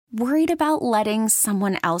Worried about letting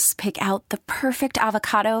someone else pick out the perfect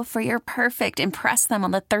avocado for your perfect impress them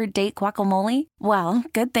on the third date guacamole? Well,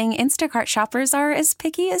 good thing Instacart shoppers are as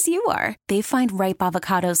picky as you are. They find ripe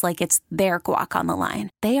avocados like it's their guac on the line.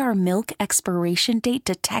 They are milk expiration date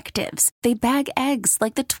detectives. They bag eggs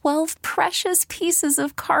like the 12 precious pieces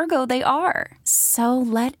of cargo they are. So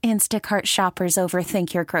let Instacart shoppers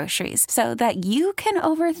overthink your groceries so that you can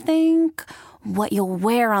overthink what you'll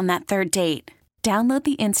wear on that third date. Download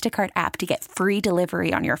the Instacart app to get free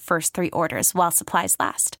delivery on your first 3 orders while supplies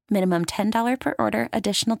last. Minimum $10 per order.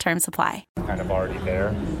 Additional terms apply. Kind of already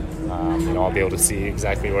there. I'll be able to see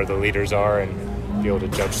exactly where the leaders are and be able to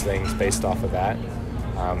judge things based off of that.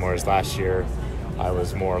 Whereas last year, I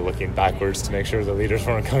was more looking backwards to make sure the leaders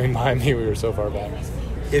weren't coming behind me. We were so far back.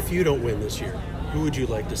 If you don't win this year, who would you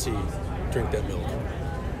like to see drink that milk?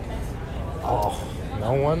 Oh,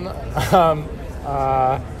 no one.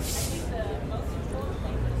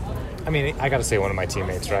 I got to say one of my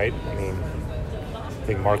teammates, right? I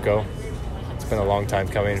think Marco. It's been a long time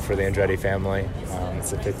coming for the Andretti family. It's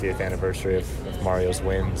the 50th anniversary of Mario's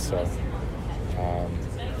win, so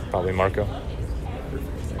probably Marco.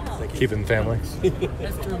 Keeping family.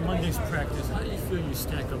 After Monday's practice, how do you feel you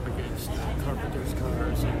stack up against Carpenter's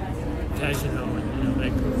cars and Casino and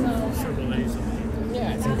that group of Chevrolet's? Yeah,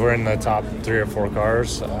 I think we're in the top 3 or 4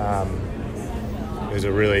 cars. It was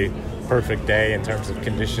a really perfect day in terms of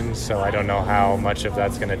conditions, so I don't know how much of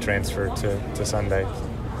that's going to transfer to Sunday.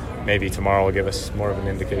 Maybe tomorrow will give us more of an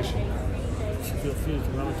indication. You feel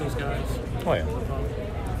well with those guys? Oh yeah,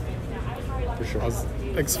 for sure. As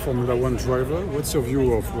ex-Formula One driver, what's your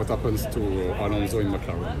view of what happens to Alonso in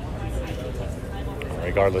McLaren?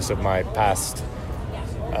 Regardless of my past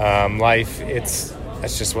life,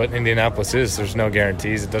 that's just what Indianapolis is. There's no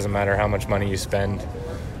guarantees. It doesn't matter how much money you spend.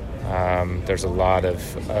 There's a lot of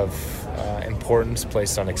importance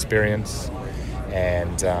placed on experience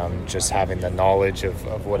and just having the knowledge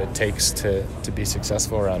of what it takes to be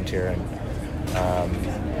successful around here.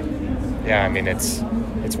 And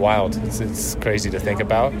it's wild. It's crazy to think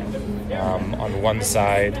about. On one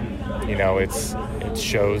side, it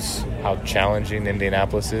shows how challenging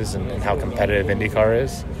Indianapolis is and how competitive IndyCar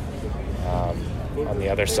is. On the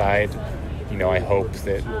other side, I hope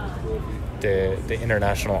that the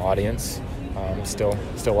international audience still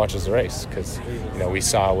watches the race, because we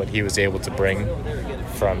saw what he was able to bring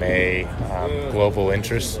from a global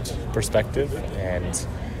interest perspective, and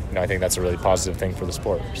I think that's a really positive thing for the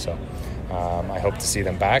sport. So I hope to see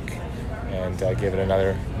them back and give it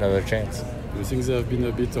another chance. Do you think they have been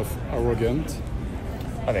a bit of arrogant?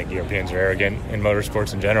 I think Europeans are arrogant in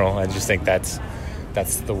motorsports in general. I just think that's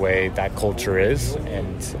the way that culture is,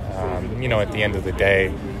 and at the end of the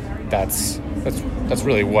day, that's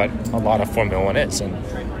really what a lot of Formula One is, and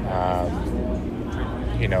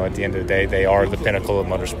at the end of the day, they are the pinnacle of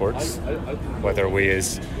motorsports. Whether we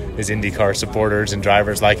as IndyCar supporters and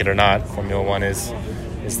drivers like it or not, Formula One is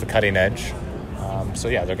the cutting edge. So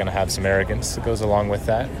yeah, they're going to have some arrogance that goes along with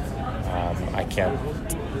that. I can't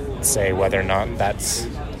say whether or not that's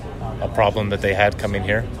a problem that they had coming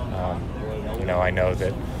here. I know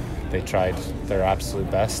that they tried their absolute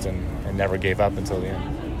best and never gave up until the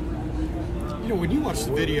end. When you watch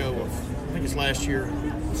the video of, I think it's last year,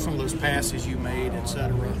 some of those passes you made,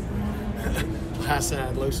 etc., high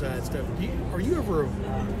side, low side stuff, are you ever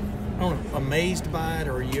amazed by it,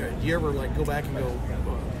 or do you ever go back and go,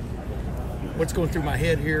 what's going through my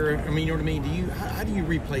head here? You know what I mean? How do you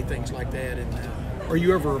replay things like that, and are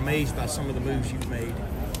you ever amazed by some of the moves you've made?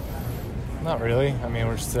 Not really.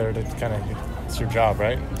 We're just there to kind of, it's your job,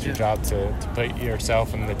 right? It's your job to put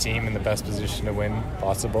yourself and the team in the best position to win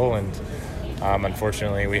possible, and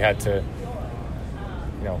unfortunately, we had to,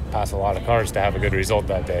 pass a lot of cars to have a good result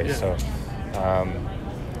that day. Yeah. So, I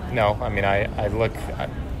look.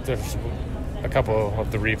 There's a couple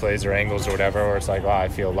of the replays or angles or whatever where it's like, I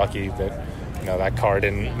feel lucky that, that car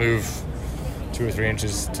didn't move 2 or 3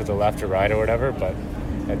 inches to the left or right or whatever. But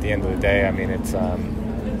at the end of the day,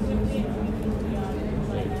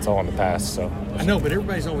 it's all in the past. So I know, but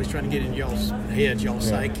everybody's always trying to get in y'all's heads, y'all's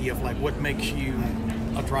psyche of what makes you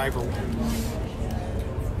a driver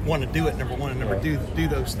want to do it, number one, and number two, do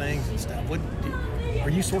those things and stuff. Are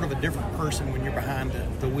you sort of a different person when you're behind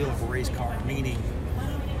the wheel of a race car? Meaning,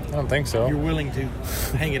 I don't think so. You're willing to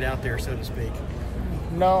hang it out there, so to speak.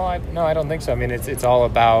 No, I don't think so. It's all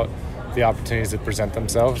about the opportunities that present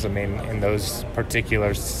themselves. In those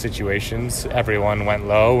particular situations, everyone went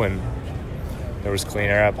low and there was clean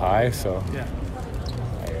air up high, so yeah.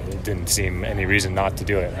 It didn't seem any reason not to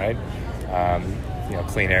do it, right?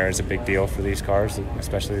 Clean air is a big deal for these cars,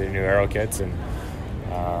 especially the new aero kits, and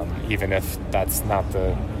even if that's not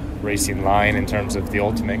the racing line in terms of the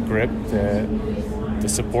ultimate grip, the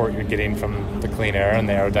support you're getting from the clean air and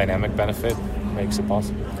the aerodynamic benefit makes it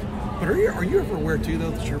possible. But are you ever aware too, though,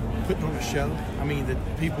 that you're putting on a show? I mean, that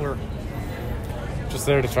people are just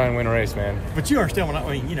there to try and win a race, man. But you understand what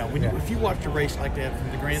I mean? You know, if you watched a race like that from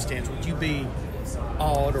the grandstands, would you be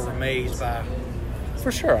awed or amazed by?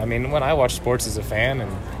 For sure. I mean, when I watch sports as a fan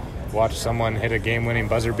and watch someone hit a game-winning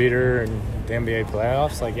buzzer beater in the NBA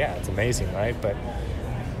playoffs, like, yeah, it's amazing, right? But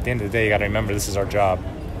at the end of the day, you got to remember this is our job.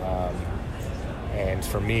 And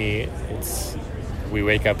for me, we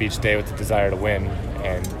wake up each day with the desire to win,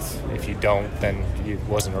 and if you don't, then it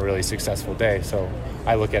wasn't a really successful day. So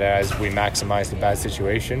I look at it as we maximize the bad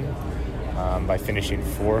situation by finishing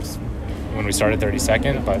fourth when we started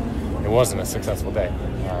 32nd, but it wasn't a successful day.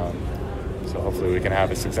 So hopefully we can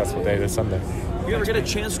have a successful day this Sunday. You ever get a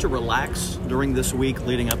chance to relax during this week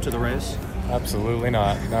leading up to the race? Absolutely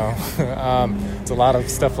not, no. It's a lot of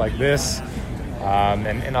stuff like this,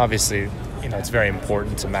 and obviously, you know, it's very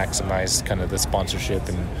important to maximize kind of the sponsorship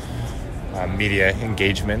and media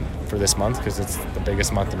engagement for this month because it's the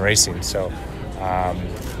biggest month in racing. So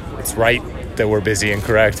it's right that we're busy and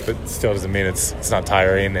correct, but still doesn't mean it's not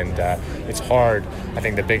tiring, and it's hard. I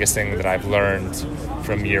think the biggest thing that I've learned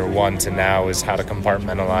from year one to now is how to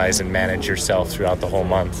compartmentalize and manage yourself throughout the whole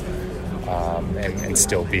month and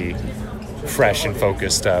still be fresh and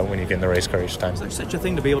focused when you get in the race car each time. Is there such a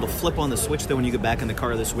thing to be able to flip on the switch, though, when you get back in the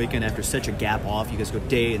car this weekend after such a gap off? You guys go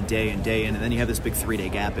day and day and day in, and then you have this big 3-day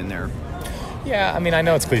gap in there. Yeah, I mean, I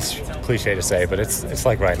know it's cliche to say, but it's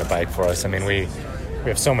like riding a bike for us. I mean, we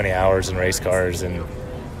have so many hours in race cars, and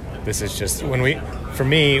this is just when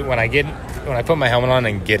I put my helmet on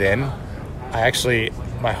and get in,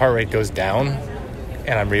 my heart rate goes down,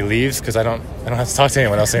 and I'm relieved because I don't have to talk to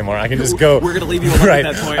anyone else anymore. I can just go. We're going to leave you alone right,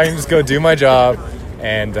 at that point. I can just go do my job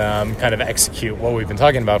and kind of execute what we've been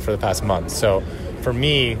talking about for the past month. So for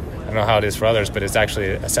me, I don't know how it is for others, but it's actually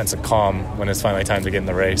a sense of calm when it's finally time to get in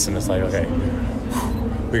the race, and it's like, okay,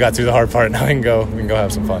 we got through the hard part. Now we can go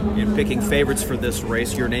have some fun. In picking favorites for this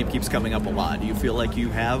race, your name keeps coming up a lot. Do you feel like you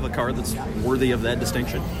have a car that's worthy of that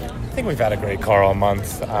distinction? I think we've had a great car all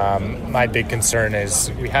month. My big concern is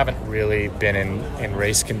we haven't really been in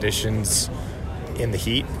race conditions in the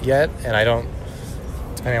heat yet, and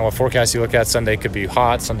depending on what forecast you look at, Sunday could be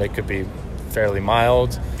hot, Sunday could be fairly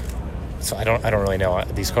mild. So I don't really know.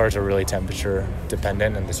 These cars are really temperature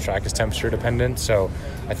dependent, and this track is temperature dependent. So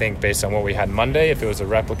I think based on what we had Monday, if it was a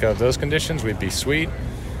replica of those conditions, we'd be sweet.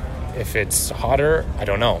 If it's hotter, I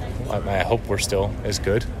don't know. I hope we're still as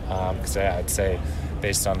good, because I'd say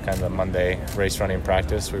based on kind of the Monday race running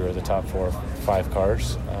practice, we were the top 4 or 5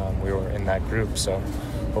 cars. We were in that group, so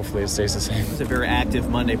hopefully it stays the same. It's a very active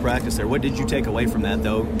Monday practice there. What did you take away from that,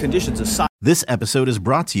 though? Conditions aside. This episode is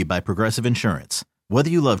brought to you by Progressive Insurance. Whether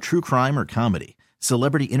you love true crime or comedy,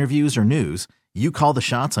 celebrity interviews or news, you call the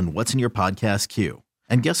shots on what's in your podcast queue.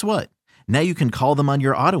 And guess what? Now you can call them on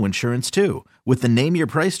your auto insurance too with the Name Your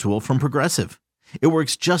Price tool from Progressive. It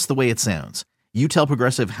works just the way it sounds. You tell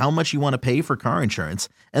Progressive how much you want to pay for car insurance,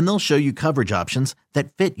 and they'll show you coverage options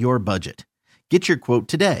that fit your budget. Get your quote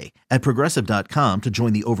today at Progressive.com to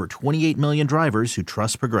join the over 28 million drivers who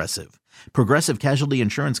trust Progressive. Progressive Casualty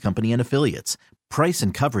Insurance Company and Affiliates. Price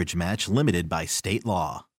and coverage match limited by state law.